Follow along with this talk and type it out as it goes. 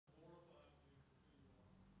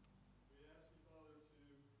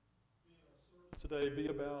today be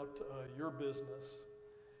about your business.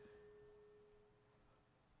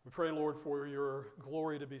 We pray, Lord, for your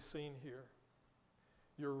glory to be seen here,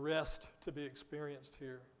 your rest to be experienced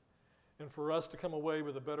here, and for us to come away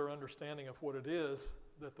with a better understanding of what it is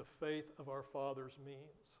that the faith of our fathers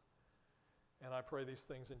means. And I pray these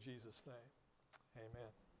things in Jesus' name. Amen.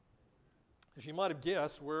 As you might have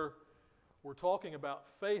guessed, we're talking about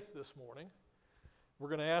faith this morning. We're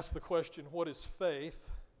going to ask the question, what is faith?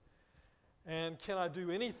 And can I do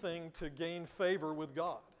anything to gain favor with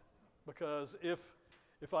God? Because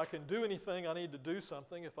if I can do anything, I need to do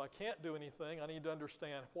something. If I can't do anything, I need to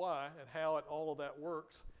understand why and how all of that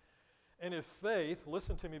works. And if faith,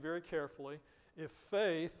 listen to me very carefully, if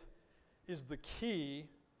faith is the key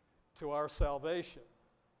to our salvation,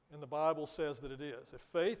 and the Bible says that it is, if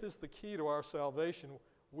faith is the key to our salvation,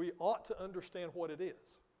 we ought to understand what it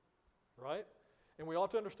is, right? And we ought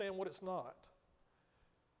to understand what it's not.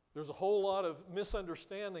 There's a whole lot of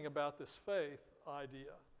misunderstanding about this faith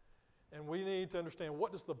idea. And we need to understand,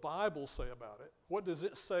 what does the Bible say about it? What does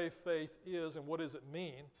it say faith is, and what does it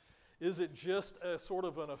mean? Is it just a sort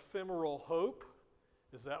of an ephemeral hope?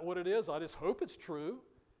 Is that what it is? I just hope it's true.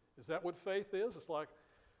 Is that what faith is? It's like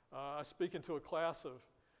I speak into a class of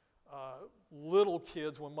little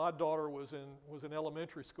kids. When my daughter was in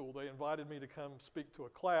elementary school, they invited me to come speak to a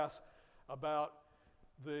class about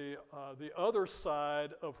the other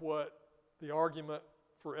side of what the argument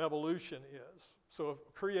for evolution is. So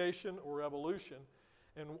creation or evolution.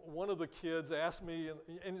 And one of the kids asked me,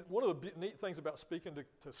 and one of the neat things about speaking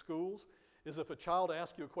to schools is if a child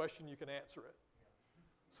asks you a question, you can answer it.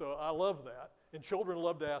 So I love that. And children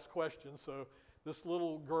love to ask questions. So this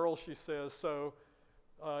little girl, she says, so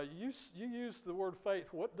you use the word faith.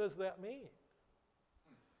 What does that mean?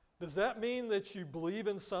 Does that mean that you believe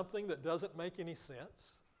in something that doesn't make any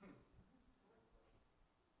sense?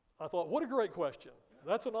 I thought, what a great question.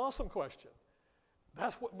 That's an awesome question.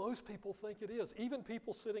 That's what most people think it is. Even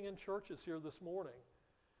people sitting in churches here this morning,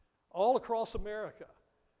 all across America,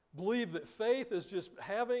 believe that faith is just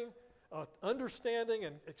having understanding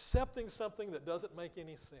and accepting something that doesn't make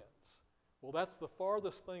any sense. Well, that's the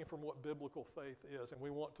farthest thing from what biblical faith is, and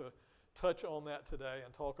we want to touch on that today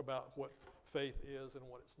and talk about what faith is and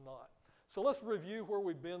what it's not. So let's review where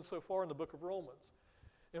we've been so far in the book of Romans.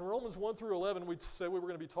 In Romans 1 through 11, we said we were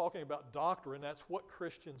going to be talking about doctrine. That's what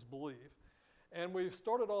Christians believe. And we've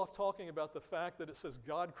started off talking about the fact that it says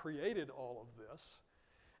God created all of this.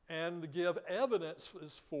 And to give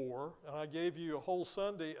evidences for, and I gave you a whole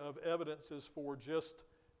Sunday of evidences for just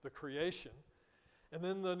the creation. And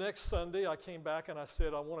then the next Sunday, I came back and I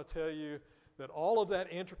said, I want to tell you that all of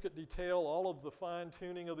that intricate detail, all of the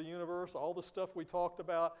fine-tuning of the universe, all the stuff we talked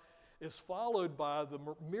about, is followed by the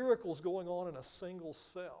miracles going on in a single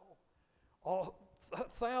cell.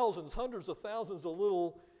 Thousands, hundreds of thousands of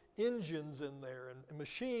little engines in there and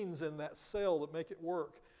machines in that cell that make it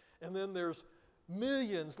work. And then there's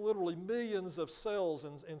millions, literally millions of cells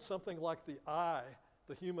in something like the eye,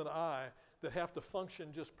 the human eye, that have to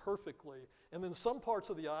function just perfectly. And then some parts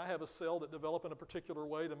of the eye have a cell that develop in a particular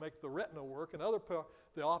way to make the retina work, and other parts,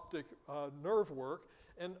 the optic nerve work.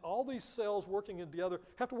 And all these cells working together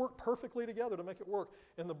have to work perfectly together to make it work.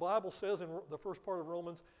 And the Bible says in the first part of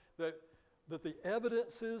Romans that the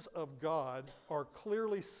evidences of God are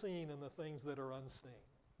clearly seen in the things that are unseen.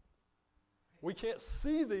 We can't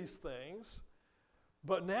see these things,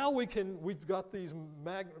 but now we've got these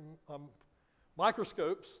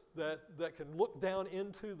microscopes that can look down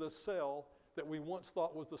into the cell that we once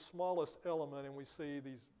thought was the smallest element, and we see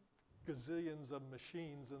these gazillions of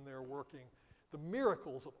machines in there working. The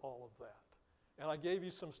miracles of all of that. And I gave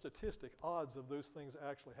you some statistic odds of those things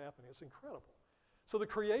actually happening. It's incredible. So the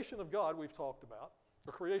creation of God we've talked about,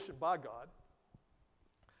 the creation by God.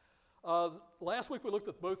 Last week we looked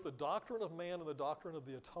at both the doctrine of man and the doctrine of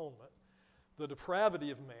the atonement. The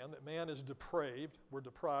depravity of man, that man is depraved. We're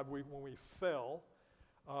deprived when we fell.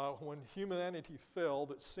 When humanity fell,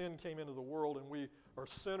 that sin came into the world, and we are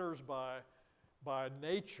sinners by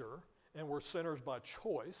nature, and we're sinners by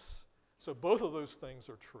choice. So both of those things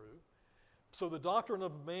are true. So the doctrine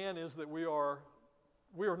of man is that we are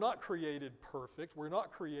not created perfect. We're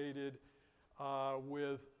not created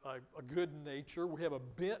with a good nature. We have a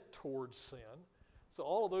bent towards sin. So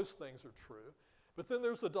all of those things are true. But then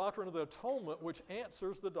there's the doctrine of the atonement, which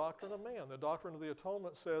answers the doctrine of man. The doctrine of the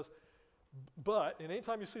atonement says, but, and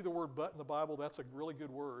anytime you see the word but in the Bible, that's a really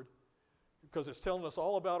good word, because it's telling us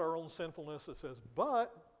all about our own sinfulness. It says,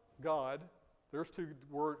 but God, there's two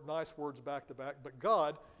nice words back to back, but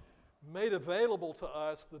God made available to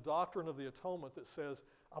us the doctrine of the atonement that says,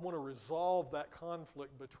 I'm going to resolve that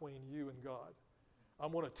conflict between you and God.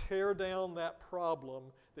 I'm going to tear down that problem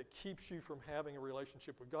that keeps you from having a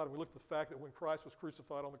relationship with God. And we look at the fact that when Christ was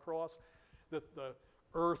crucified on the cross, that the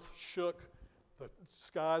earth shook, the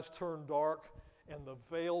skies turned dark, and the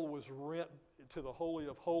veil was rent to the Holy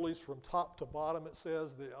of Holies from top to bottom, it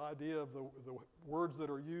says. The idea of the words that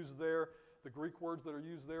are used there, the Greek words that are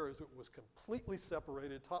used there, is it was completely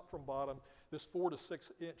separated, top from bottom, this 4 to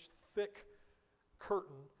 6 inch thick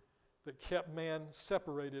curtain that kept man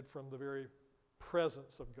separated from the very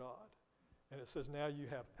presence of God. And it says, now you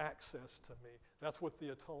have access to me. That's what the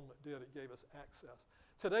atonement did. It gave us access.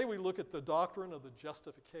 Today we look at the doctrine of the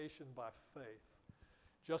justification by faith.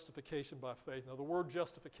 Justification by faith. Now the word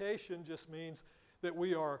justification just means that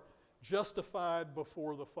we are justified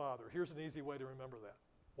before the Father. Here's an easy way to remember that.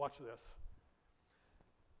 Watch this.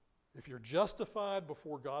 If you're justified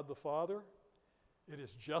before God the Father, it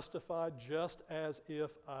is justified just as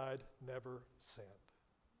if I'd never sinned.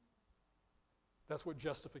 That's what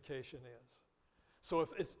justification is. So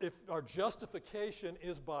if our justification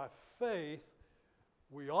is by faith,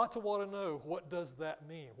 we ought to want to know, what does that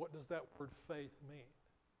mean? What does that word faith mean?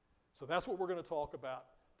 So that's what we're going to talk about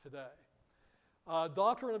today.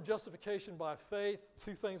 Doctrine of justification by faith.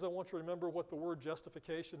 Two things I want you to remember what the word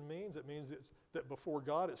justification means. It means that before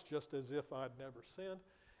God it's just as if I'd never sinned.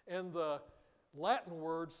 And the Latin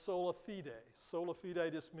word sola fide. Sola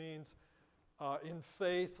fide just means in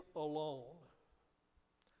faith alone.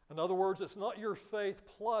 In other words, it's not your faith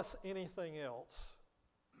plus anything else.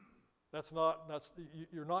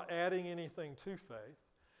 You're not adding anything to faith.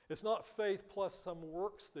 It's not faith plus some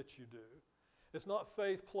works that you do. It's not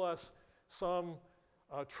faith plus some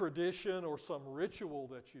tradition or some ritual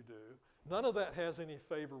that you do. None of that has any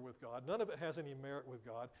favor with God. None of it has any merit with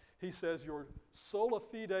God. He says your sola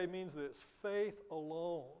fide means that it's faith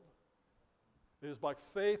alone. It is by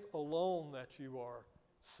faith alone that you are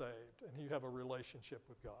saved and you have a relationship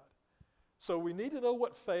with God. So we need to know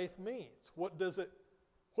what faith means. What does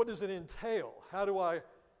it entail? How do I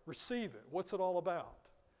receive it? What's it all about?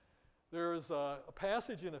 There is a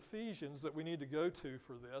passage in Ephesians that we need to go to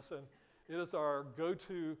for this, and it is our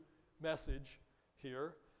go-to message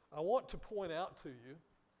here. I want to point out to you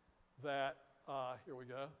that, here we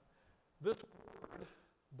go, this word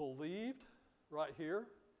believed right here,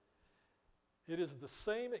 it is the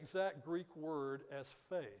same exact Greek word as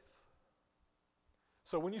faith.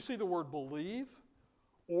 So when you see the word believe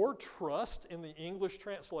or trust in the English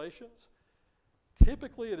translations,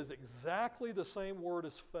 typically it is exactly the same word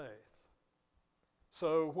as faith.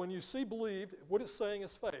 So when you see believed, what it's saying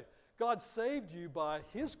is faith. God saved you by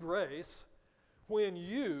His grace when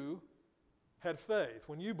you had faith,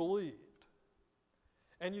 when you believed.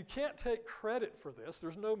 And you can't take credit for this.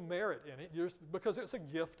 There's no merit in it because it's a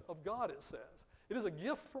gift of God, it says. It is a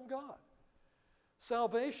gift from God.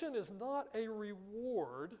 Salvation is not a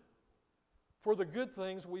reward for the good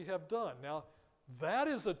things we have done. Now, that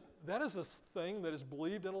is a thing that is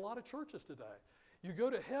believed in a lot of churches today. You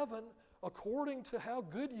go to heaven according to how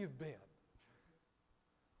good you've been.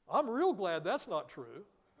 I'm real glad that's not true,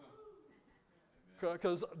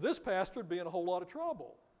 because this pastor would be in a whole lot of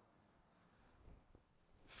trouble.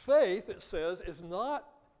 Faith, it says, is not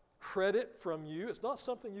credit from you. It's not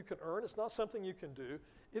something you can earn. It's not something you can do.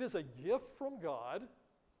 It is a gift from God.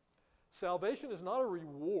 Salvation is not a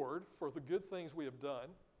reward for the good things we have done.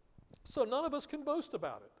 So none of us can boast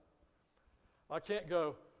about it. I can't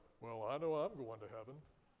go, well, I know I'm going to heaven.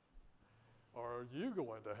 Are you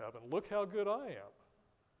going to heaven? Look how good I am.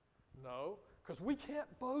 No, because we can't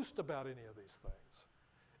boast about any of these things.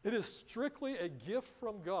 It is strictly a gift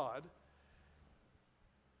from God.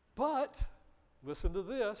 But, listen to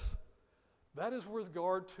this, that is with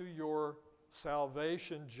regard to your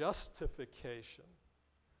salvation justification.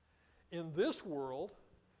 In this world,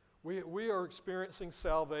 we are experiencing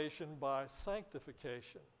salvation by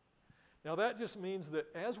sanctification. Now that just means that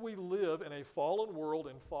as we live in a fallen world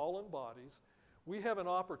in fallen bodies, we have an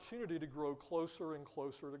opportunity to grow closer and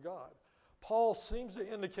closer to God. Paul seems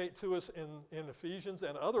to indicate to us in Ephesians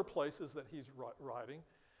and other places that he's writing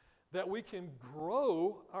that we can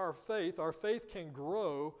grow our faith can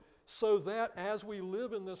grow so that as we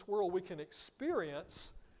live in this world, we can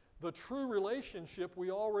experience the true relationship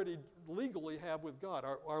we already legally have with God.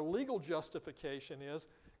 Our legal justification is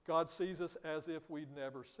God sees us as if we'd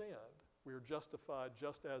never sinned. We are justified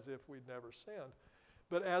just as if we'd never sinned.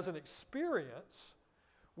 But as an experience,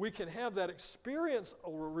 we can have that experience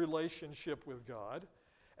or relationship with God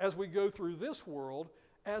as we go through this world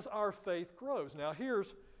as our faith grows. Now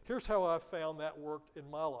here's how I've found that worked in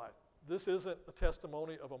my life. This isn't a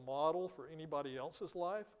testimony of a model for anybody else's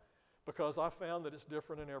life, because I found that it's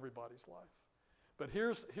different in everybody's life. But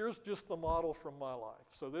here's just the model from my life.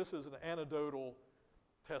 So this is an anecdotal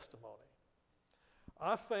testimony.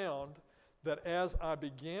 I found that as I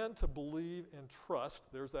began to believe and trust,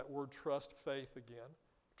 there's that word trust, faith again,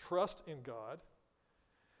 trust in God,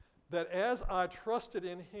 that as I trusted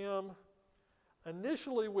in Him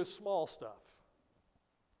initially with small stuff.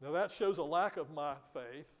 Now that shows a lack of my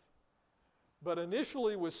faith, but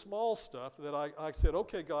initially with small stuff that I said,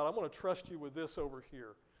 okay, God, I'm going to trust you with this over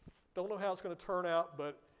here. Don't know how it's going to turn out,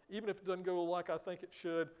 but even if it doesn't go like I think it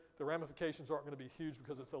should, the ramifications aren't going to be huge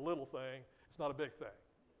because it's a little thing. It's not a big thing.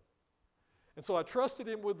 And so I trusted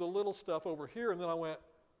Him with the little stuff over here, and then I went,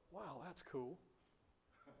 wow, that's cool.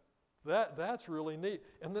 That's really neat.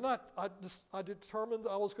 And then I determined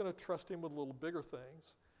I was going to trust Him with a little bigger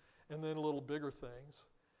things, and then a little bigger things,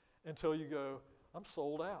 until you go, I'm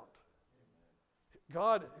sold out.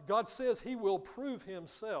 God says He will prove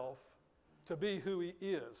Himself to be who He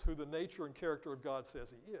is, who the nature and character of God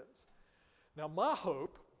says He is. Now my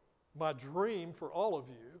hope, my dream for all of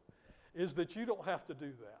you, is that you don't have to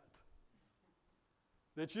do that.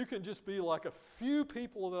 That you can just be like a few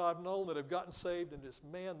people that I've known that have gotten saved and just,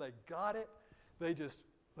 man, they got it. They just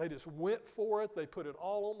went for it. They put it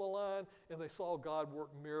all on the line, and they saw God work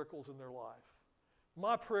miracles in their life.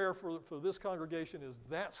 My prayer for this congregation is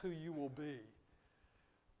that's who you will be.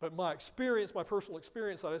 But my experience, my personal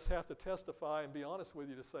experience, I just have to testify and be honest with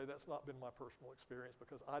you to say that's not been my personal experience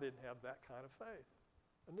because I didn't have that kind of faith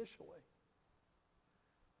initially.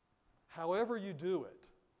 However you do it.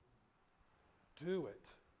 Do it.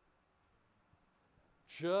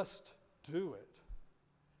 Just do it.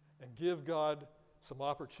 And give God some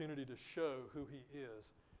opportunity to show who He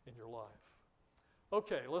is in your life.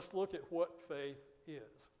 Okay, let's look at what faith is.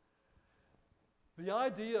 The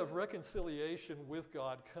idea of reconciliation with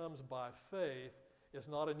God comes by faith is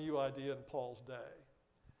not a new idea in Paul's day.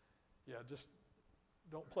 Yeah, just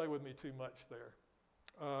don't play with me too much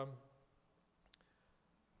there.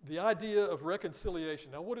 The idea of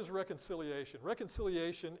reconciliation. Now, what is reconciliation?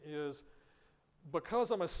 Reconciliation is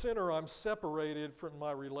because I'm a sinner, I'm separated from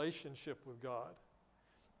my relationship with God.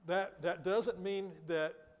 That doesn't mean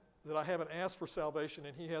that I haven't asked for salvation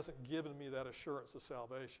and He hasn't given me that assurance of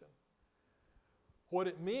salvation. What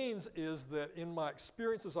it means is that in my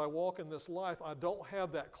experience as I walk in this life, I don't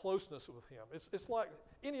have that closeness with Him. It's like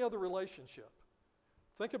any other relationship.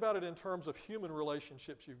 Think about it in terms of human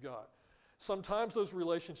relationships you've got. Sometimes those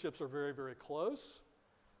relationships are very, very close.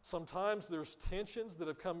 Sometimes there's tensions that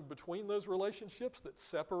have come between those relationships that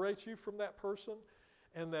separate you from that person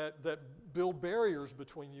and that build barriers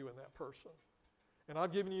between you and that person. And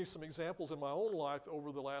I've given you some examples in my own life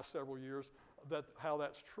over the last several years how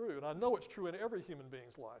that's true. And I know it's true in every human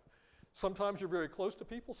being's life. Sometimes you're very close to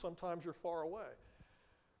people, sometimes you're far away.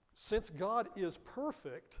 Since God is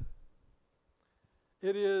perfect,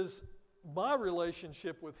 it is my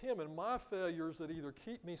relationship with Him and my failures that either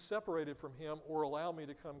keep me separated from Him or allow me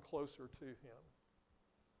to come closer to Him.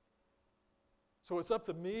 So it's up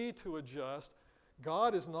to me to adjust.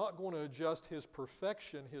 God is not going to adjust His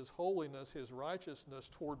perfection, His holiness, His righteousness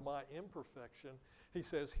toward my imperfection. He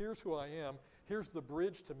says, here's who I am. Here's the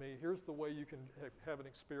bridge to me. Here's the way you can have an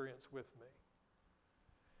experience with me.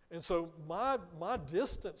 And so my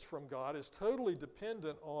distance from God is totally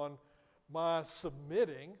dependent on my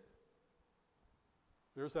submitting.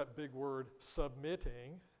 There's that big word,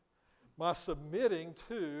 submitting. My submitting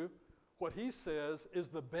to what He says is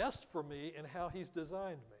the best for me and how He's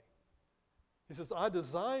designed me. He says, I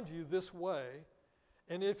designed you this way,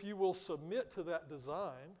 and if you will submit to that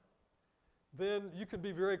design, then you can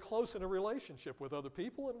be very close in a relationship with other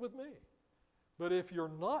people and with me. But if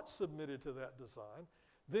you're not submitted to that design,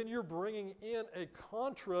 then you're bringing in a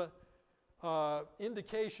contra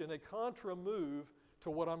indication, a contra move to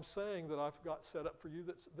what I'm saying that I've got set up for you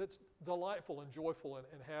that's delightful and joyful and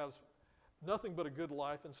has nothing but a good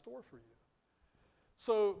life in store for you.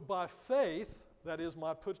 So by faith, that is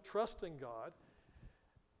my trust in God,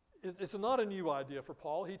 it's not a new idea for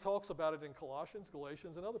Paul. He talks about it in Colossians,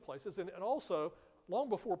 Galatians, and other places, and also long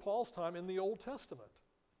before Paul's time in the Old Testament.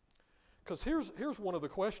 Because here's one of the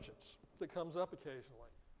questions that comes up occasionally.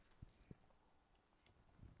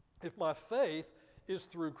 If my faith is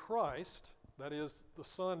through Christ, that is the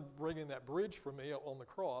Son bringing that bridge for me on the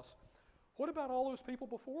cross, what about all those people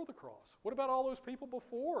before the cross? What about all those people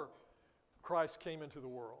before Christ came into the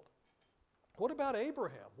world? What about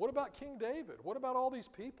Abraham? What about King David? What about all these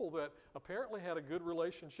people that apparently had a good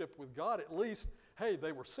relationship with God? At least, hey,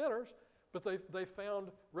 they were sinners, but they found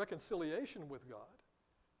reconciliation with God.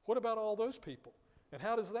 What about all those people? And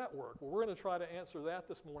how does that work? Well, we're going to try to answer that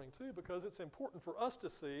this morning too, because it's important for us to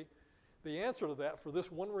see the answer to that for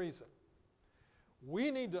this one reason.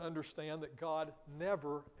 we need to understand that God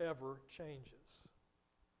never, ever changes.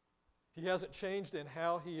 He hasn't changed in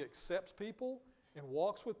how he accepts people and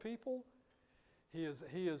walks with people. He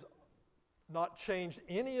has not changed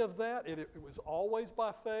any of that. It was always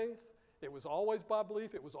by faith. It was always by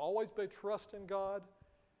belief. It was always by trust in God.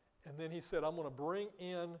 And then he said, I'm going to bring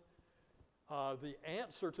in the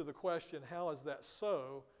answer to the question, how is that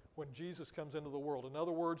so, when Jesus comes into the world. In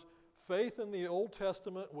other words, faith in the Old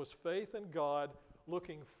Testament was faith in God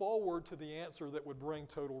looking forward to the answer that would bring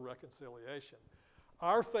total reconciliation.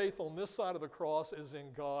 Our faith on this side of the cross is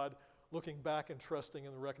in God looking back and trusting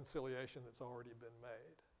in the reconciliation that's already been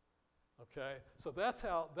made. Okay? So that's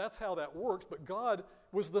how that works, but God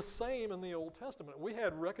was the same in the Old Testament. We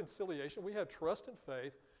had reconciliation, we had trust and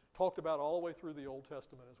faith, talked about all the way through the Old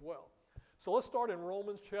Testament as well. So let's start in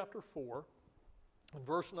Romans chapter 4 and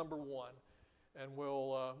verse number 1, and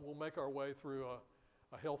we'll make our way through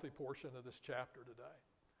a healthy portion of this chapter today.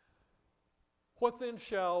 What then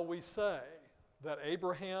shall we say that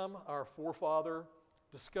Abraham, our forefather,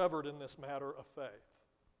 discovered in this matter of faith?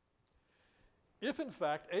 If in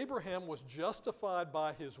fact Abraham was justified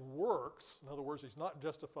by his works, in other words, he's not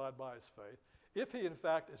justified by his faith, if he in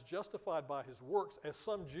fact is justified by his works, as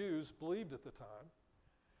some Jews believed at the time,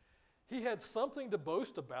 he had something to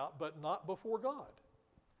boast about, but not before God.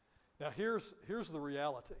 Now here's the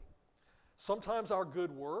reality. Sometimes our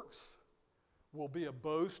good works will be a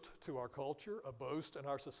boast to our culture, a boast in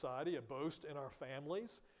our society, a boast in our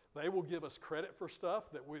families. They will give us credit for stuff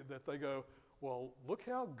that they go, well, look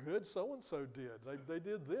how good so-and-so did. They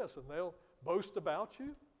did this, and they'll boast about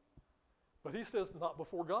you. But he says, not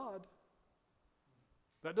before God.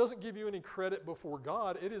 That doesn't give you any credit before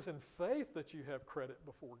God. It is in faith that you have credit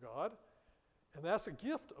before God, and that's a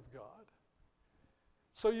gift of God.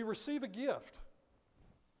 So you receive a gift.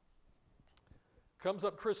 Comes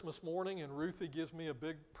up Christmas morning, and Ruthie gives me a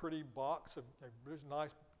big, pretty box, a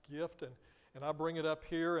nice gift, and I bring it up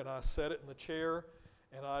here, and I set it in the chair,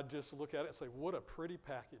 and I just look at it and say, what a pretty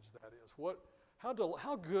package that is.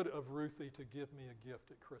 How good of Ruthie to give me a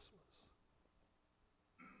gift at Christmas.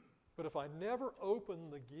 But if I never open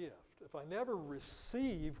the gift, if I never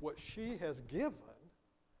receive what she has given,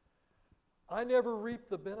 I never reap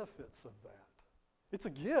the benefits of that. It's a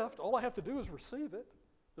gift. All I have to do is receive it.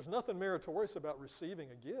 There's nothing meritorious about receiving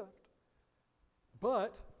a gift.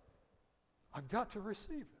 But I've got to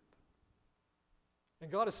receive it. And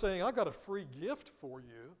God is saying, I've got a free gift for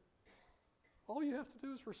you. All you have to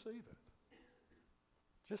do is receive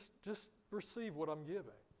it. Just receive what I'm giving.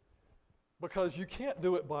 Because you can't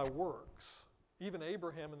do it by works. Even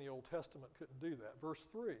Abraham in the Old Testament couldn't do that. Verse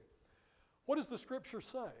 3. What does the Scripture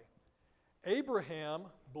say? Abraham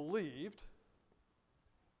believed.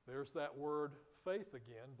 There's that word faith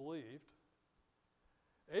again, believed.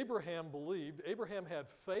 Abraham believed. Abraham had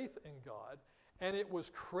faith in God, and it was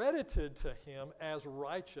credited to him as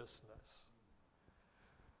righteousness.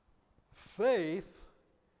 Faith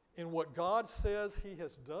in what God says he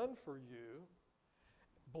has done for you,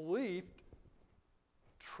 belief,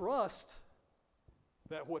 trust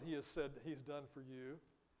that what he has said he's done for you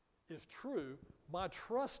is true. My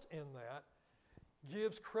trust in that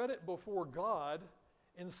gives credit before God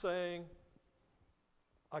in saying,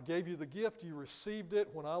 I gave you the gift, you received it.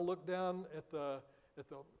 When I look down at the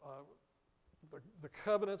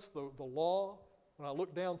covenants, the law, when I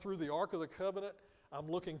look down through the Ark of the Covenant, I'm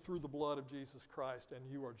looking through the blood of Jesus Christ, and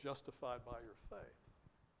you are justified by your faith.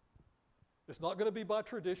 It's not going to be by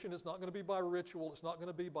tradition. It's not going to be by ritual. It's not going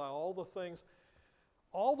to be by all the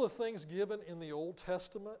things given in the Old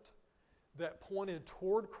Testament that pointed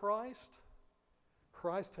toward Christ,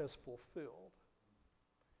 Christ has fulfilled.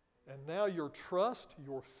 And now your trust,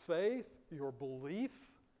 your faith, your belief,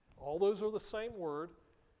 all those are the same word,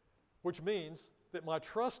 which means that my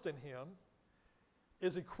trust in him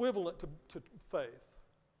is equivalent to faith.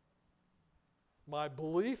 My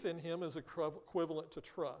belief in him is equivalent to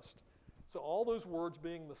trust. So all those words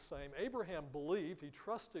being the same, Abraham believed, he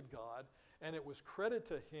trusted God, and it was credited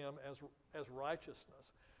to him as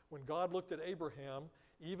righteousness. When God looked at Abraham,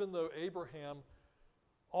 even though Abraham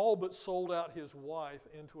all but sold out his wife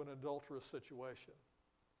into an adulterous situation,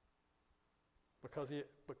 because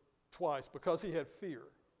he had fear.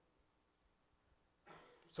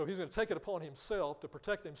 So he's going to take it upon himself to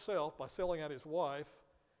protect himself by selling out his wife.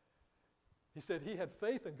 He said he had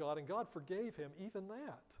faith in God, and God forgave him even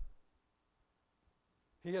that.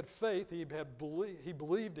 He had faith, he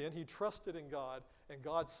believed in, he trusted in God, and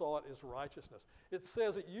God saw it as righteousness. It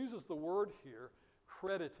says, it uses the word here,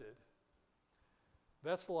 credited.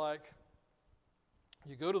 That's like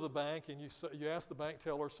you go to the bank and you ask the bank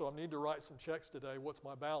teller, so I need to write some checks today, what's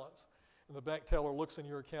my balance? And the bank teller looks in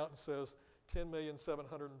your account and says,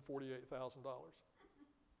 $10,748,000.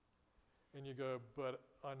 And you go, but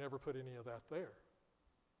I never put any of that there.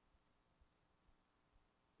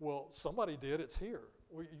 Well, somebody did, it's here.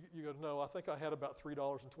 Well, you go, no, I think I had about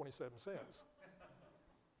 $3.27.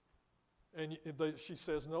 And she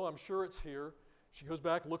says, no, I'm sure it's here. She goes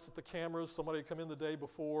back, looks at the cameras. Somebody had come in the day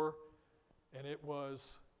before, and it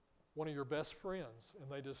was one of your best friends, and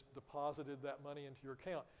they just deposited that money into your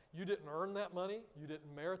account. You didn't earn that money. You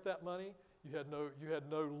didn't merit that money. You had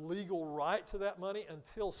no legal right to that money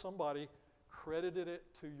until somebody credited it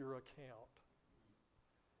to your account.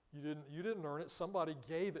 You didn't earn it. Somebody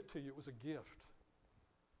gave it to you. It was a gift.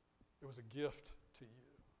 It was a gift to you.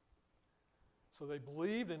 So they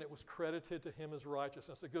believed, and it was credited to him as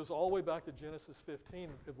righteousness. It goes all the way back to Genesis 15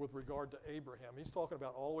 with regard to Abraham. He's talking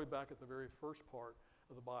about all the way back at the very first part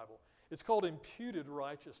of the Bible. It's called imputed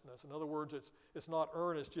righteousness. In other words, it's not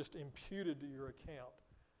earned, it's just imputed to your account.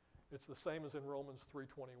 It's the same as in Romans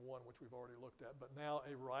 3:21, which we've already looked at. But now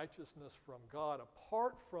a righteousness from God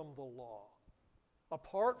apart from the law,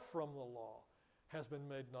 has been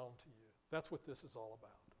made known to you. That's what this is all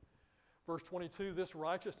about. Verse 22, this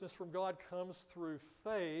righteousness from God comes through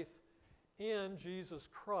faith in Jesus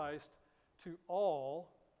Christ to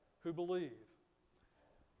all who believe.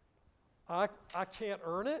 I can't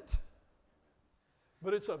earn it,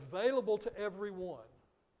 but it's available to everyone.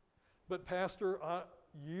 But Pastor,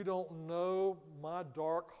 you don't know my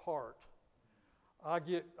dark heart.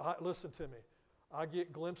 Listen to me. I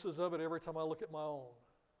get glimpses of it every time I look at my own.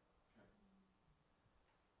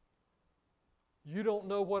 You don't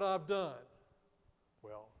know what I've done.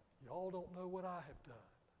 Well, y'all don't know what I have done.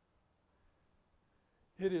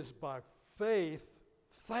 It is by faith,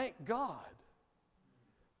 thank God,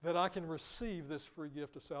 that I can receive this free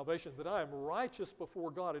gift of salvation, that I am righteous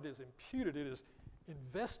before God. It is imputed, it is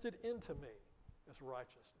invested into me as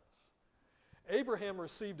righteousness. Abraham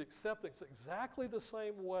received acceptance exactly the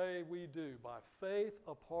same way we do, by faith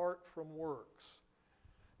apart from works.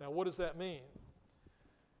 Now, what does that mean?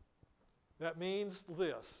 That means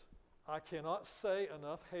this: I cannot say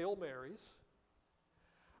enough Hail Marys.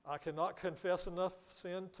 I cannot confess enough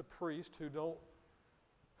sin to priests who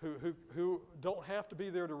don't have to be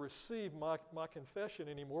there to receive my confession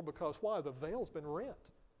anymore, because why? The veil's been rent.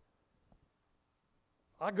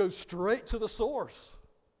 I go straight to the source.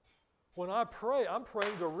 When I pray, I'm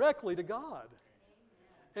praying directly to God.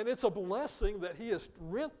 And it's a blessing that He has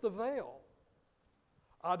rent the veil.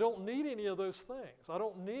 I don't need any of those things. I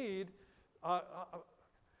don't need,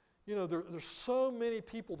 there's so many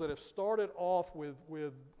people that have started off with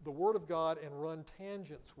the Word of God and run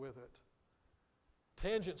tangents with it.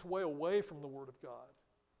 Tangents way away from the Word of God.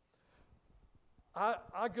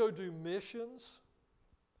 I go do missions.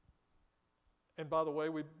 And by the way,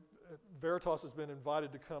 Veritas has been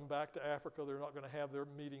invited to come back to Africa. They're not going to have their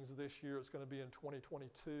meetings this year. It's going to be in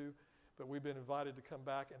 2022. But we've been invited to come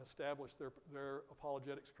back and establish their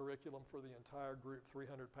apologetics curriculum for the entire group,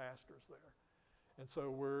 300 pastors there. And so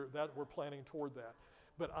we're planning toward that.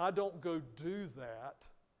 But I don't go do that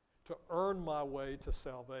to earn my way to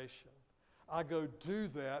salvation. I go do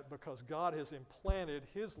that because God has implanted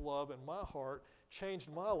His love in my heart, changed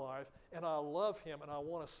my life, and I love Him and I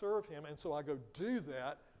want to serve Him. And so I go do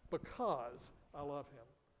that because I love Him,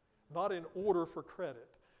 not in order for credit.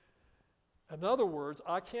 In other words,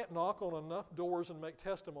 I can't knock on enough doors and make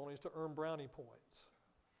testimonies to earn brownie points.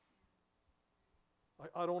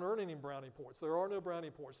 I don't earn any brownie points. There are no brownie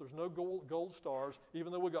points. There's no gold stars.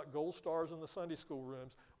 Even though we got gold stars in the Sunday school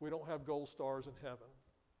rooms, we don't have gold stars in heaven.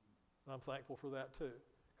 And I'm thankful for that too,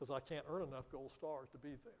 because I can't earn enough gold stars to be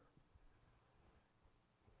there.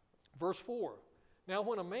 Verse 4, now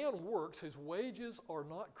when a man works, his wages are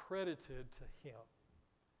not credited to him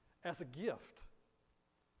as a gift,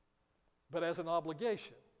 but as an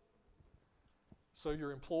obligation. So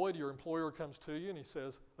you're employed, your employer comes to you and he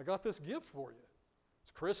says, I got this gift for you. It's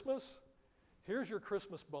Christmas. Here's your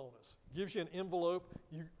Christmas bonus. Gives you an envelope.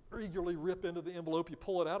 You eagerly rip into the envelope. You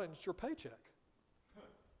pull it out and it's your paycheck.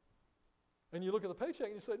 And you look at the paycheck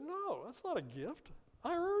and you say, no, that's not a gift.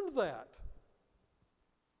 I earned that.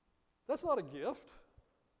 That's not a gift.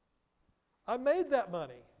 I made that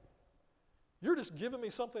money. You're just giving me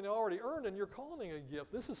something I already earned and you're calling it a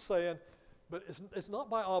gift. This is saying, but it's not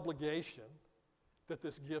by obligation that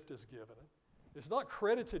this gift is given. It's not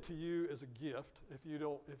credited to you as a gift if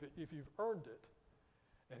you've earned it.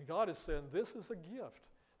 And God is saying this is a gift.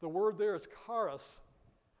 The word there is charis,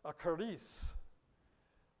 a charis.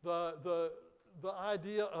 The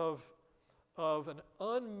idea of an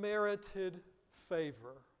unmerited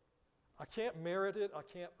favor. I can't merit it. I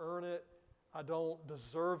can't earn it. I don't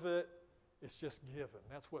deserve it. It's just given.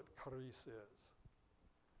 That's what charis is.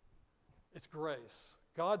 It's grace.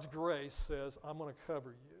 God's grace says, I'm going to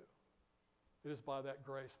cover you. It is by that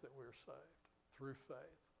grace that we're saved, through faith.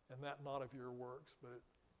 And that not of your works, but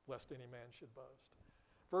lest any man should boast.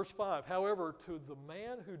 Verse 5, however, to the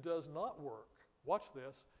man who does not work, watch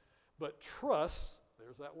this, but trusts,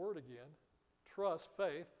 there's that word again, trust,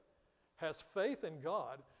 faith, has faith in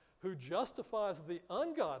God, who justifies the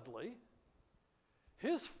ungodly,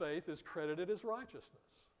 his faith is credited as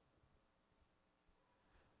righteousness.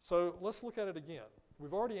 So let's look at it again.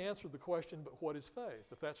 We've already answered the question, but what is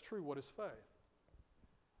faith? If that's true, what is faith?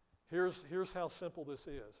 Here's how simple this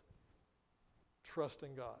is.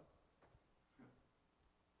 Trusting God.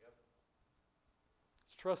 Yep.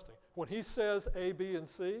 It's trusting. When he says A, B, and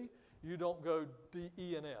C, you don't go D,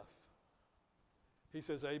 E, and F. He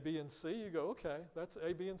says A, B, and C, you go, okay, that's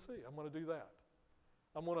A, B, and C. I'm going to do that.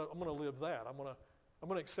 I'm going to live that. I'm going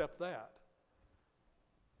to accept that.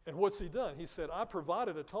 And what's he done? He said, I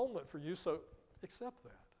provided atonement for you, so accept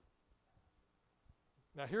that.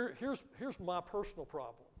 Now here's my personal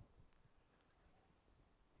problem.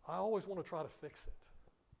 I always want to try to fix it.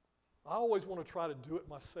 I always want to try to do it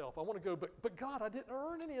myself. I want to go, but God, I didn't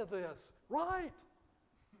earn any of this. Right.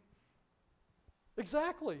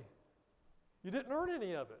 Exactly. You didn't earn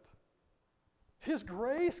any of it. His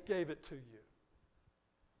grace gave it to you.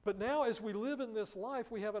 But now as we live in this life,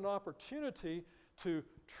 we have an opportunity to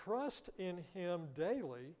trust in him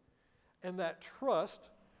daily, and that trust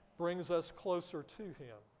brings us closer to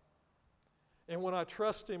him. And when I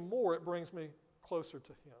trust him more, it brings me closer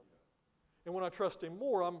to him. And when I trust him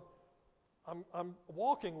more, I'm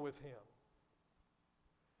walking with him.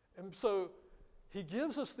 And so he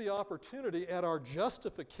gives us the opportunity at our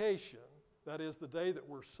justification, that is the day that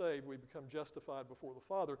we're saved, we become justified before the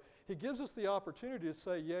Father. He gives us the opportunity to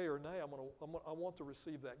say yea or nay, I want to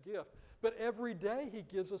receive that gift. But every day he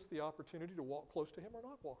gives us the opportunity to walk close to him or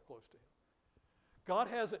not walk close to him. God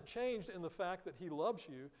hasn't changed in the fact that he loves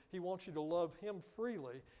you. He wants you to love him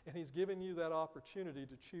freely, and he's given you that opportunity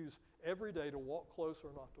to choose every day to walk close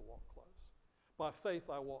or not to walk close. By faith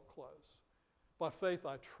I walk close. By faith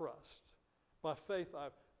I trust. By faith I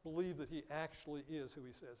believe that he actually is who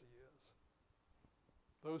he says he is.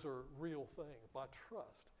 Those are real things, by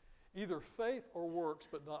trust. Either faith or works,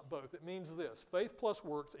 but not both. It means this: faith plus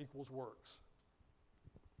works equals works.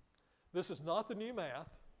 This is not the new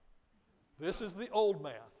math. This is the old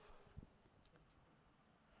math.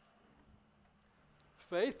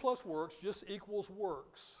 Faith plus works just equals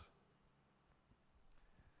works.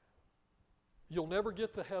 You'll never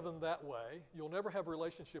get to heaven that way. You'll never have a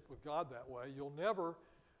relationship with God that way. You'll never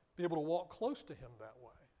be able to walk close to him that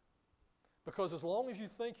way. Because as long as you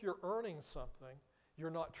think you're earning something, you're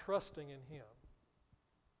not trusting in him.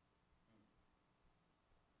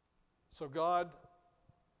 So God,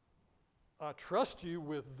 I trust you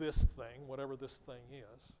with this thing, whatever this thing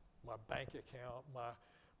is, my bank account,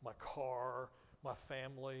 my car, my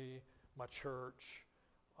family, my church,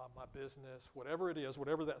 my business, whatever it is,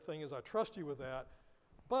 whatever that thing is, I trust you with that.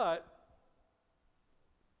 But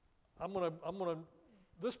I'm gonna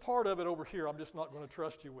this part of it over here, I'm just not going to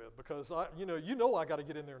trust you with, because you know I got to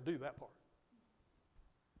get in there and do that part.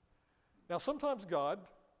 Now sometimes God,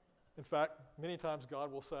 in fact, many times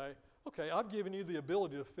God will say, okay, I've given you the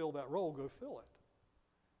ability to fill that role, go fill it.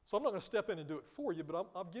 So I'm not going to step in and do it for you, but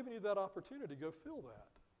I've given you that opportunity, go fill that.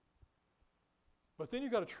 But then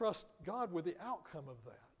you've got to trust God with the outcome of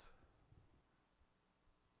that.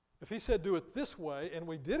 If he said do it this way, and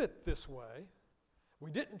we did it this way,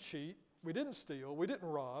 we didn't cheat, we didn't steal, we didn't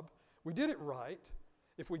rob, we did it right.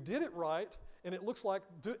 If we did it right, and it looks like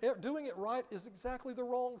doing it right is exactly the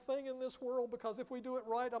wrong thing in this world, because if we do it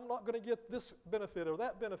right, I'm not going to get this benefit or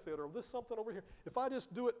that benefit or this something over here. If I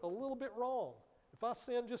just do it a little bit wrong, if I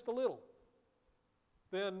sin just a little,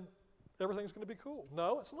 then everything's going to be cool.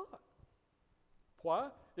 No, it's not. Why?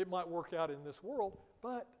 It might work out in this world,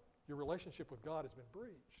 but your relationship with God has been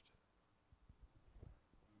breached.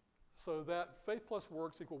 So that faith plus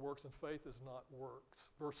works equal works, and faith is not works.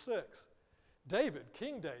 Verse 6, David,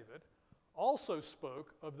 King David, also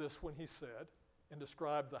spoke of this when he said and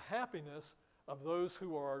described the happiness of those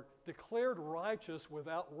who are declared righteous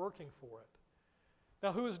without working for it.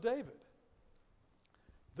 Now, who is David?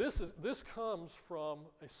 This comes from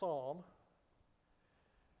a psalm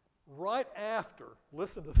right after,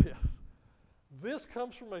 listen to this. This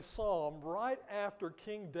comes from a psalm right after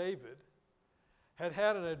King David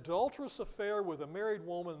had an adulterous affair with a married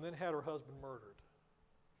woman and then had her husband murdered.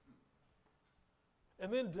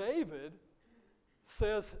 And then David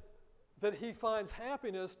says, that he finds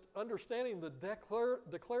happiness understanding the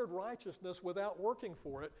declared righteousness without working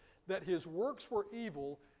for it, that his works were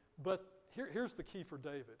evil, but here's the key for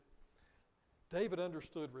David. David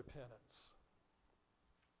understood repentance.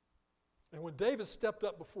 And when David stepped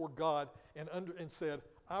up before God and said,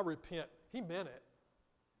 I repent, he meant it.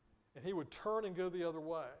 And he would turn and go the other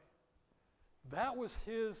way. That was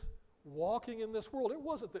his walking in this world. It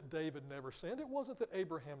wasn't that David never sinned. It wasn't that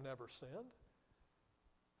Abraham never sinned.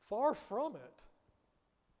 Far from it.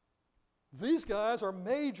 These guys are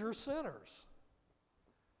major sinners.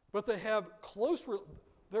 But they have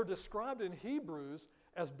they're described in Hebrews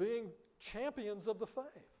as being champions of the faith.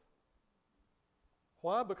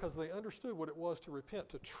 Why? Because they understood what it was to repent,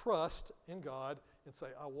 to trust in God and say,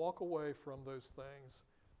 I walk away from those things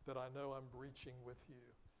that I know I'm breaching with you.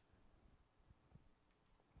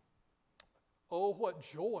 Oh, what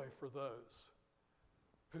joy for those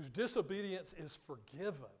whose disobedience is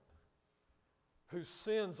forgiven, whose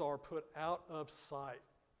sins are put out of sight,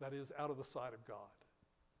 that is, out of the sight of God.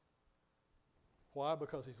 Why?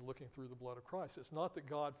 Because he's looking through the blood of Christ. It's not that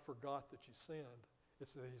God forgot that you sinned.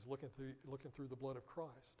 It's that he's looking through the blood of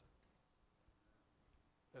Christ.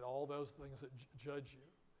 And all those things that judge you.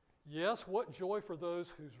 Yes, what joy for those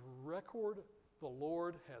whose record the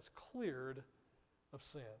Lord has cleared of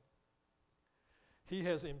sin. He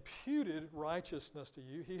has imputed righteousness to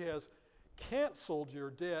you. He has canceled your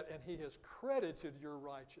debt, and he has credited your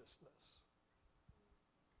righteousness.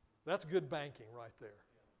 That's good banking right there.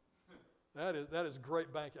 That is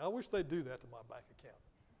great banking. I wish they'd do that to my bank account.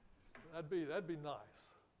 That'd be nice.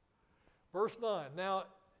 Verse 9. Now,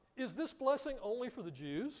 is this blessing only for the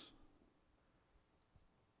Jews?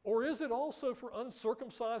 Or is it also for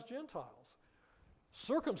uncircumcised Gentiles?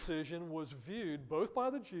 Circumcision was viewed both by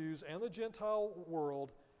the Jews and the Gentile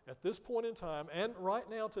world at this point in time, and right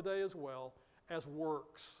now today as well, as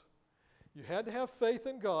works. You had to have faith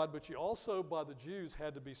in God, but you also, by the Jews,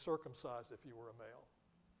 had to be circumcised if you were a male.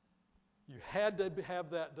 You had to have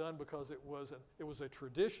that done because it was a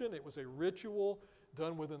tradition, it was a ritual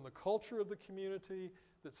done within the culture of the community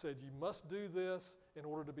that said you must do this in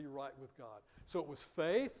order to be right with God. So it was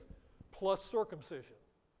faith plus circumcision,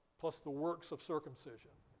 plus the works of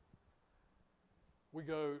circumcision.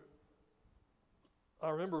 I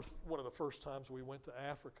remember one of the first times we went to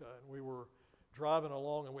Africa, and we were driving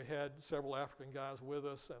along, and we had several African guys with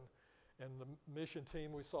us, and the mission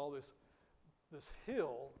team, we saw this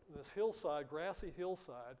hillside, grassy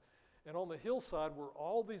hillside, and on the hillside were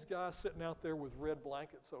all these guys sitting out there with red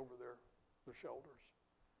blankets over their shoulders.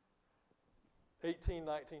 18,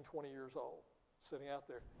 19, 20 years old, sitting out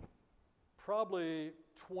there. Probably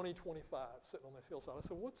 20, 25 sitting on this hillside. I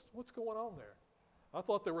said, what's going on there? I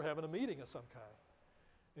thought they were having a meeting of some kind.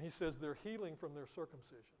 And he says they're healing from their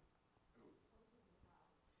circumcision.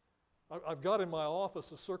 I've got in my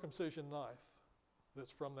office a circumcision knife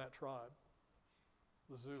that's from that tribe,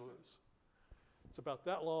 the Zulus. It's about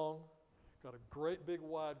that long, got a great big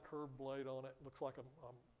wide curved blade on it. Looks like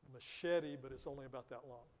a machete, but it's only about that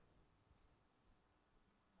long.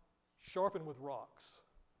 Sharpened with rocks.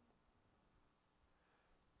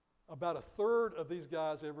 About a third of these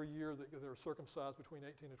guys every year that are circumcised between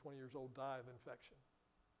 18 and 20 years old die of infection.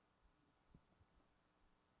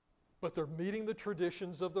 But they're meeting the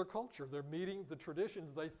traditions of their culture. They're meeting the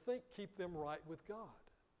traditions they think keep them right with God.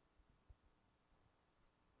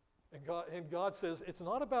 And God says it's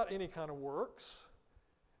not about any kind of works.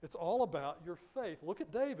 It's all about your faith. Look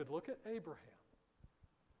at David. Look at Abraham.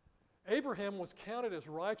 Abraham was counted as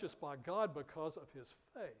righteous by God because of his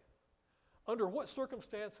faith. Under what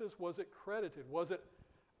circumstances was it credited? Was it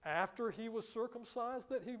after he was circumcised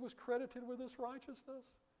that he was credited with this righteousness?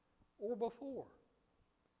 Or before?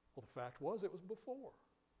 Well, the fact was it was before.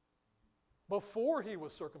 Before he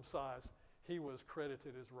was circumcised, he was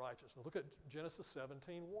credited as righteousness. Look at Genesis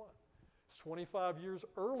 17:1. It's 25 years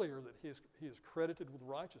earlier that he is credited with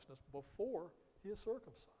righteousness before he is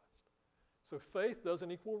circumcised. So faith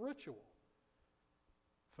doesn't equal ritual.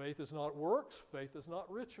 Faith is not works. Faith is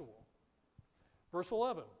not ritual. Verse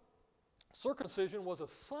 11. Circumcision was a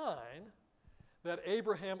sign that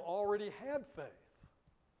Abraham already had faith,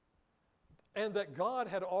 and that God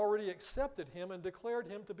had already accepted him and declared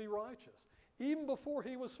him to be righteous, even before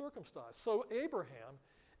he was circumcised. So Abraham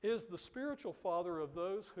is the spiritual father of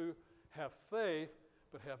those who have faith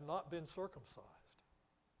but have not been circumcised.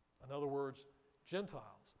 In other words, Gentiles.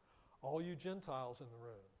 All you Gentiles in the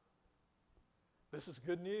room. This is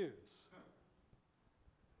good news.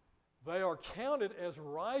 They are counted as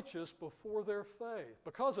righteous before their faith,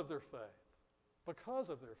 because of their faith. Because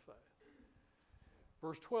of their faith.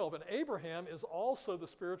 Verse 12, and Abraham is also the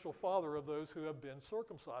spiritual father of those who have been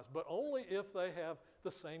circumcised, but only if they have the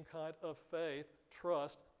same kind of faith,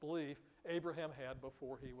 trust, belief Abraham had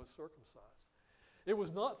before he was circumcised. It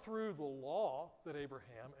was not through the law that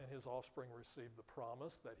Abraham and his offspring received the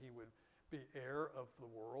promise that he would be heir of the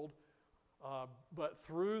world, but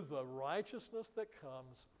through the righteousness that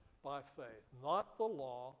comes by faith. Not the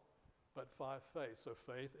law, but by faith. So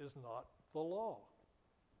faith is not the law.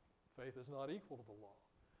 Faith is not equal to the law.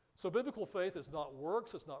 So biblical faith is not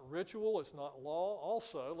works, it's not ritual, it's not law.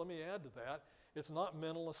 Also, let me add to that, it's not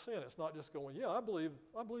mental assent. It's not just going, yeah, I believe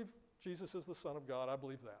Jesus is the Son of God. I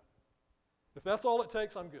believe that. If that's all it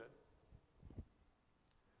takes, I'm good.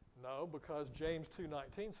 No, because James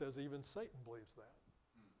 2:19 says even Satan believes that.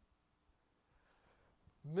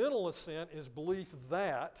 Mental assent is belief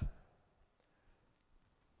that.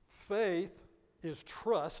 Faith is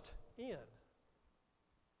trust in.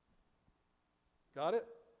 Got it?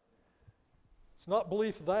 It's not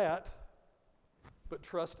belief that, but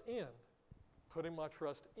trust in. Putting my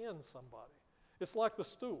trust in somebody. It's like the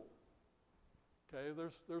stool. Okay,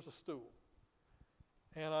 there's a stool.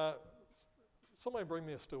 And somebody bring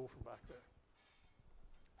me a stool from back there.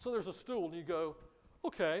 So there's a stool, and you go,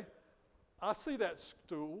 okay, I see that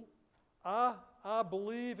stool. I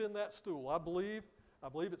believe in that stool. I believe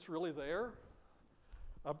it's really there.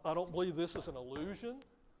 I don't believe this is an illusion.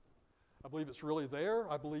 I believe it's really there.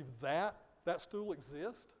 I believe that stool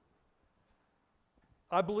exists.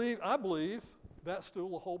 I believe that stool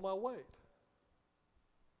will hold my weight.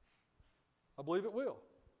 I believe it will.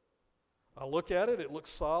 I look at it, it looks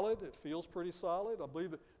solid, it feels pretty solid, I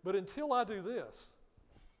believe it. But until I do this,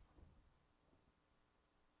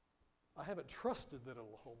 I haven't trusted that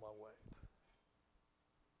it'll hold my weight.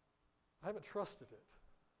 I haven't trusted it.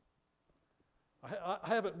 I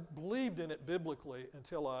haven't believed in it biblically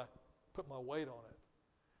until I put my weight on it.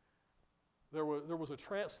 There was a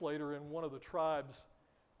translator in one of the tribes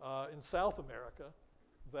in South America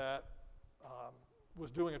that was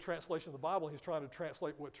doing a translation of the Bible. He was trying to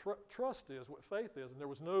translate what trust is, what faith is, and there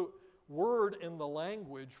was no word in the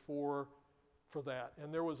language for that.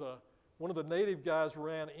 And there was one of the native guys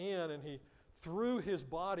ran in and he threw his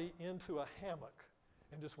body into a hammock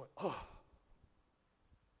and just went, oh.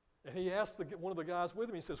 And he asked one of the guys with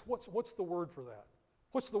him, he says, what's the word for that?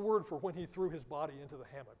 What's the word for when he threw his body into the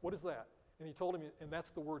hammock? What is that? And he told him, and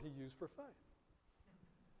that's the word he used for faith.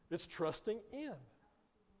 It's trusting in.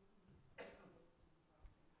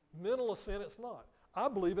 Mental assent, it's not. I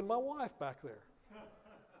believe in my wife back there.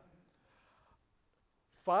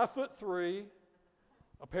 5'3",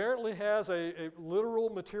 apparently has a literal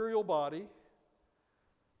material body,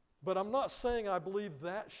 but I'm not saying I believe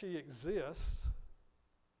that she exists.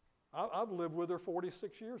 I've lived with her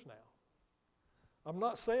 46 years now. I'm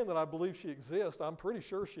not saying that I believe she exists. I'm pretty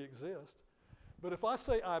sure she exists. But if I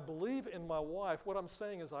say I believe in my wife, what I'm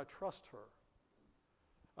saying is I trust her.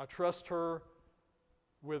 I trust her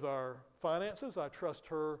with our finances. I trust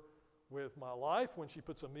her with my life. When she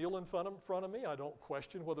puts a meal in front of me, I don't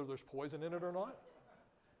question whether there's poison in it or not.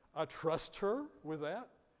 I trust her with that.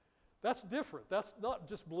 That's different. That's not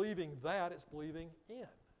just believing that, it's believing in.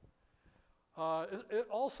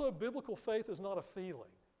 Also, biblical faith is not a feeling.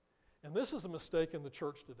 And this is a mistake in the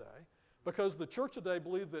church today, because the church today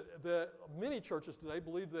believe that many churches today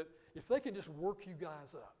believe that if they can just work you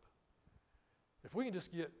guys up, if we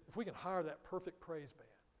can hire that perfect praise band,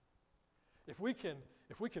 if we can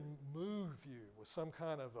move you with some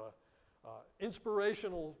kind of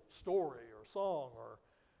inspirational story or song, or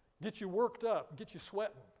get you worked up, get you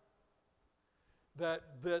sweating, that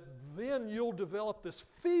then you'll develop this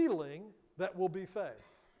feeling that will be faith.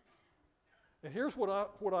 And here's what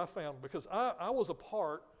I found, because I was a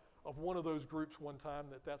part of one of those groups one time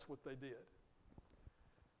that's what they did.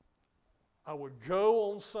 I would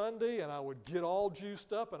go on Sunday and I would get all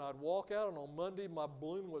juiced up and I'd walk out, and on Monday my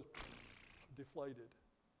balloon was deflated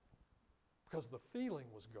because the feeling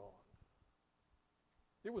was gone.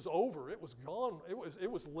 It was over. It was gone.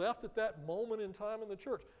 It was left at that moment in time in the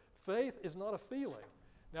church. Faith is not a feeling.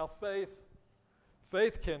 Now faith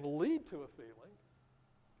can lead to a feeling,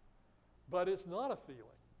 but it's not a feeling.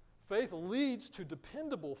 Faith leads to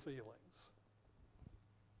dependable feelings.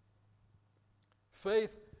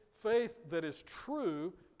 Faith that is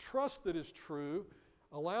true, trust that is true,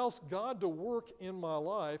 allows God to work in my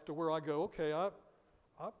life to where I go, okay,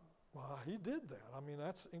 he did that. I mean,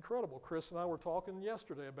 that's incredible. Chris and I were talking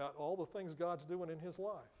yesterday about all the things God's doing in his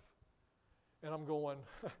life. And I'm going,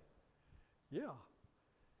 yeah.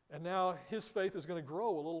 And now his faith is going to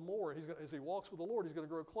grow a little more. As he walks with the Lord, he's going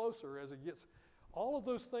to grow closer as he gets. All of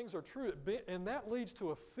those things are true. And that leads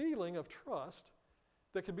to a feeling of trust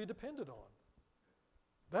that can be depended on.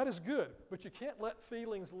 That is good, but you can't let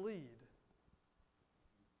feelings lead.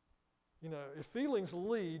 You know, if feelings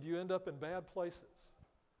lead, you end up in bad places.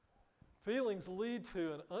 Feelings lead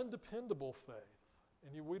to an undependable faith,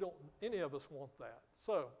 and we don't, any of us want that.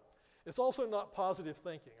 So, it's also not positive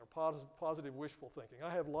thinking or positive wishful thinking. I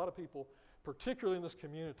have a lot of people, particularly in this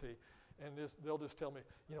community, and they'll just tell me,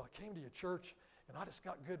 you know, I came to your church and I just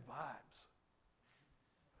got good vibes.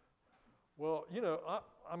 Well, you know,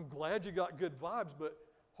 I'm glad you got good vibes, but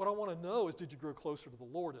what I want to know is, did you grow closer to the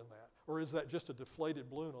Lord in that? Or is that just a deflated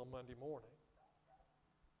balloon on Monday morning?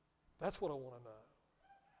 That's what I want to know.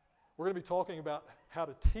 We're going to be talking about how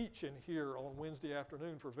to teach in here on Wednesday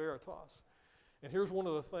afternoon for Veritas. And here's one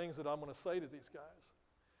of the things that I'm going to say to these guys.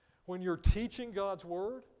 When you're teaching God's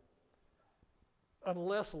Word,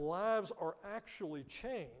 unless lives are actually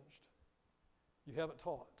changed, you haven't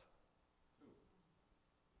taught.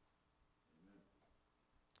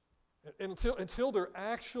 And until they're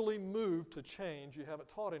actually moved to change, you haven't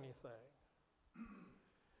taught anything.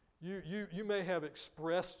 You may have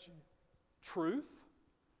expressed truth,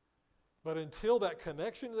 but until that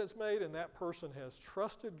connection is made and that person has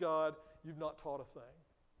trusted God, you've not taught a thing.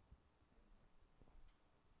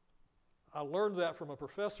 I learned that from a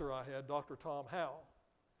professor I had, Dr. Tom Howell.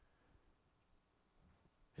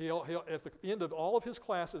 At the end of all of his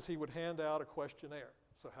classes, he would hand out a questionnaire.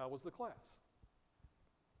 So how was the class?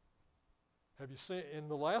 Have you seen, and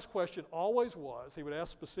the last question always was, he would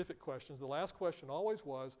ask specific questions, the last question always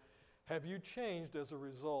was, have you changed as a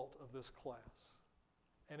result of this class?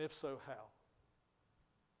 And if so, how?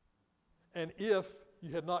 And if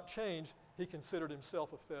you had not changed, he considered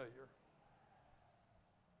himself a failure.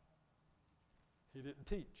 He didn't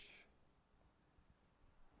teach.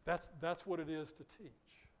 That's what it is to teach.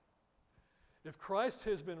 If Christ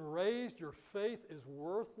has been raised, your faith is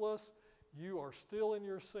worthless. You are still in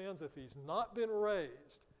your sins. If he's not been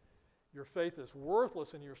raised, your faith is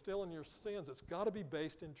worthless and you're still in your sins. It's got to be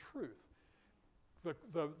based in truth.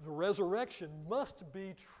 The resurrection must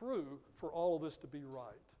be true for all of this to be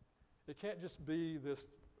right. It can't just be this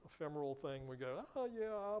ephemeral thing we go, oh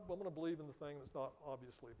yeah, I'm going to believe in the thing that's not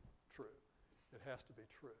obviously true. It has to be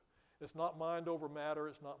true. It's not mind over matter.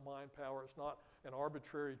 It's not mind power. It's not an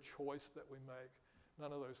arbitrary choice that we make.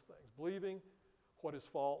 None of those things. Believing what is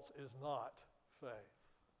false is not faith.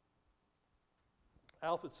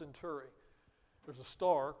 Alpha Centauri. There's a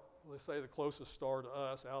star, they say the closest star to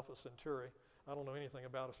us, Alpha Centauri. I don't know anything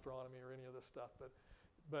about astronomy or any of this stuff,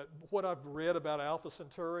 but what I've read about Alpha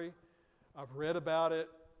Centauri, I've read about it,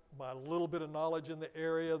 my little bit of knowledge in the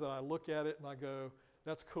area, that I look at it and I go,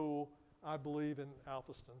 that's cool. I believe in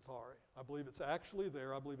Alpha Centauri. I believe it's actually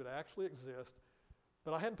there. I believe it actually exists,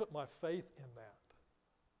 but I hadn't put my faith in that.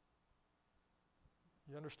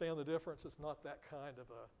 You understand the difference? It's not that kind of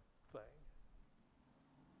a thing.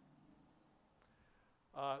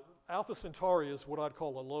 Alpha Centauri is what I'd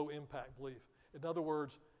call a low-impact belief. In other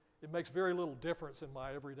words, it makes very little difference in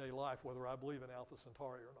my everyday life whether I believe in Alpha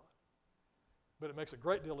Centauri or not. But it makes a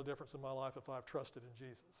great deal of difference in my life if I've trusted in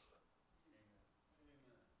Jesus.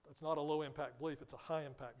 It's not a low-impact belief, it's a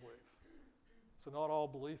high-impact belief. So not all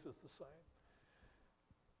belief is the same.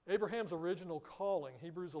 Abraham's original calling,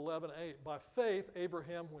 Hebrews 11:8, by faith,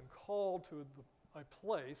 Abraham, when called to a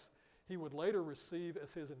place he would later receive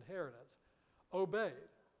as his inheritance, obeyed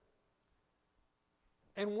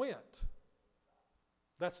and went.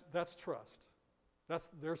 That's trust.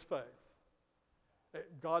 There's faith.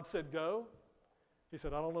 God said go. He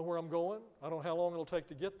said, I don't know where I'm going. I don't know how long it'll take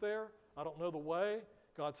to get there. I don't know the way.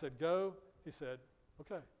 God said go. He said,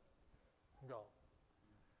 okay, I'm gone.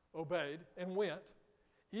 Obeyed and went,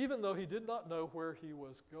 even though he did not know where he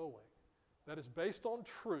was going. That is based on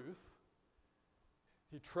truth.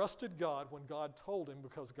 He trusted God when God told him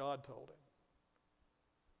because God told him.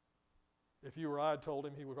 If you or I had told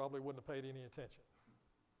him, he probably wouldn't have paid any attention.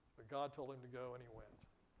 But God told him to go and he went.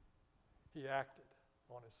 He acted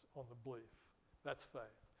on the belief. That's faith.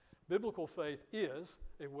 Biblical faith is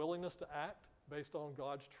a willingness to act based on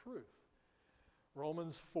God's truth.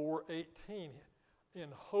 Romans 4:18. In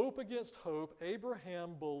hope against hope,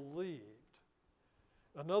 Abraham believed.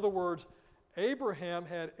 In other words, Abraham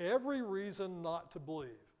had every reason not to believe.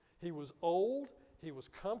 He was old, he was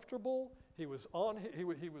comfortable, he was on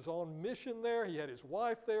mission there, he had his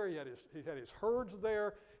wife there, he had his herds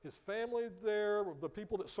there, his family there, the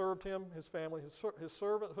people that served him, his family, his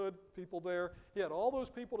servanthood people there. He had all those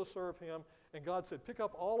people to serve him, and God said, pick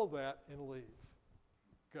up all of that and leave.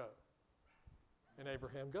 Go. And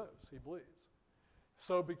Abraham goes, he believes.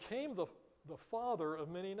 So became the father of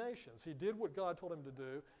many nations. He did what God told him to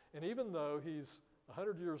do, and even though he's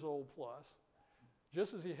 100 years old plus,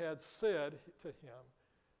 just as he had said to him,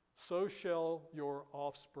 so shall your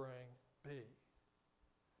offspring be.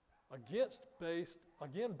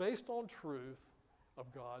 Based on truth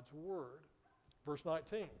of God's word. Verse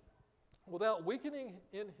 19. Without weakening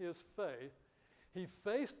in his faith, he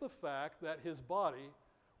faced the fact that his body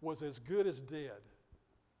was as good as dead.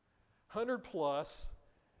 100 plus,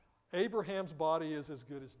 Abraham's body is as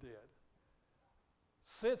good as dead.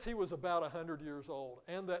 Since he was about 100 years old,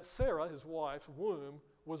 and that Sarah, his wife's womb,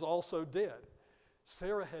 was also dead.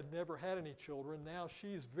 Sarah had never had any children. Now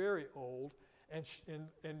she's very old, and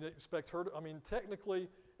they expect her to, technically,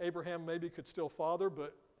 Abraham maybe could still father,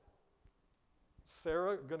 but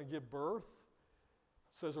Sarah going to give birth.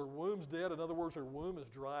 Says her womb's dead. In other words, her womb is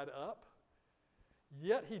dried up.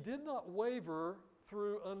 Yet he did not waver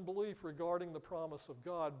through unbelief regarding the promise of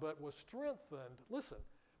God, but was strengthened,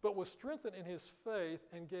 in his faith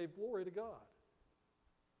and gave glory to God.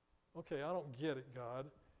 Okay, I don't get it, God,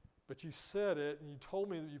 but you said it, and you told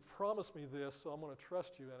me that you promised me this, so I'm going to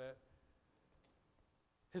trust you in it.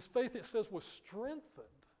 His faith, it says, was strengthened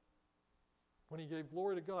when he gave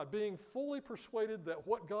glory to God, being fully persuaded that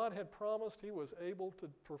what God had promised he was able to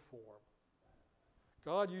perform.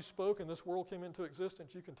 God, you spoke and this world came into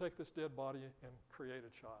existence. You can take this dead body and create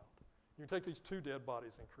a child. You can take these two dead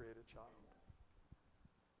bodies and create a child.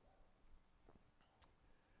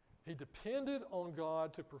 He depended on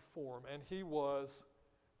God to perform, and he was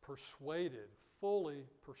persuaded, fully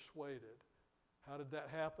persuaded. How did that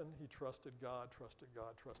happen? He trusted God,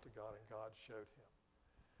 and God showed him.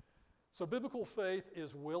 So biblical faith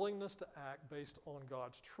is willingness to act based on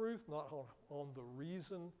God's truth, not on the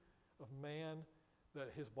reason of man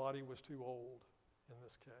that his body was too old in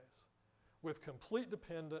this case, with complete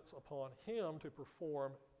dependence upon him to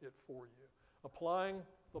perform it for you. Applying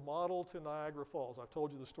the model to Niagara Falls. I've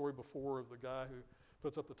told you the story before of the guy who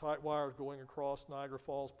puts up the tight wires going across Niagara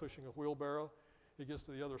Falls pushing a wheelbarrow. He gets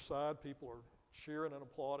to the other side. People are cheering and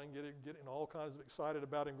applauding, getting all kinds of excited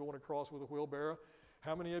about him going across with a wheelbarrow.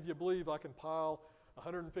 How many of you believe I can pile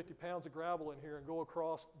 150 pounds of gravel in here and go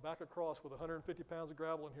back across with 150 pounds of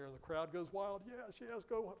gravel in here? And the crowd goes wild. Yes,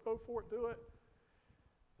 go for it, do it.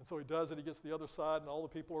 And so he does it. He gets to the other side, and all the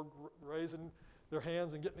people are raising their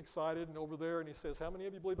hands and getting excited. And over there, and he says, how many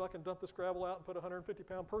of you believe I can dump this gravel out and put a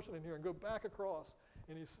 150-pound person in here and go back across?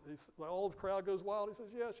 And all the crowd goes wild. He says,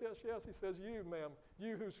 yes. He says, you, ma'am,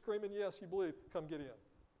 you who's screaming yes, you believe, come get in.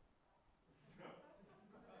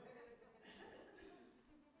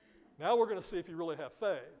 Now we're going to see if you really have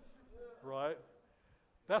faith, right?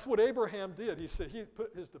 That's what Abraham did. He said he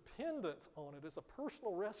put his dependence on it as a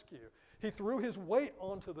personal rescue. He threw his weight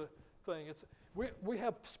onto the thing. We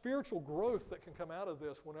have spiritual growth that can come out of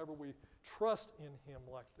this whenever we trust in him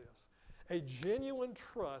like this. A genuine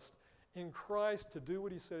trust in Christ to do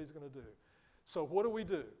what he said he's going to do. So what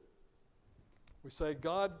do? We say,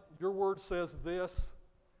 God, your word says this.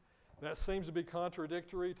 That seems to be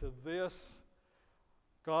contradictory to this.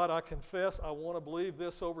 God, I confess I want to believe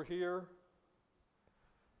this over here,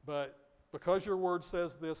 but because your word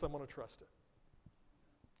says this, I'm going to trust it.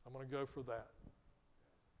 I'm going to go for that.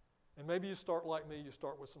 And maybe you start like me, you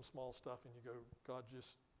start with some small stuff and you go, God,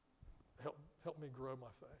 just help me grow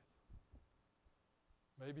my faith.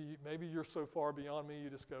 Maybe you're so far beyond me,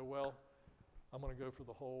 you just go, well, I'm going to go for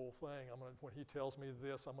the whole thing. When he tells me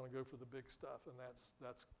this, I'm going to go for the big stuff, and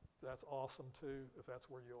that's awesome too, if that's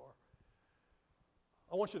where you are.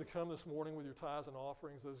 I want you to come this morning with your tithes and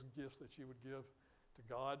offerings, those gifts that you would give to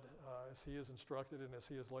God as he has instructed and as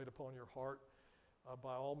he has laid upon your heart.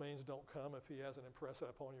 By all means, don't come if he hasn't impressed that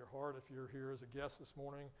upon your heart. If you're here as a guest this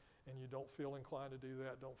morning and you don't feel inclined to do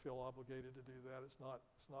that, don't feel obligated to do that. It's not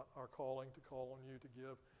our calling to call on you to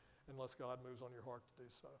give unless God moves on your heart to do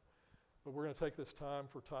so. But we're going to take this time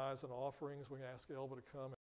for tithes and offerings. We're going to ask Elva to come.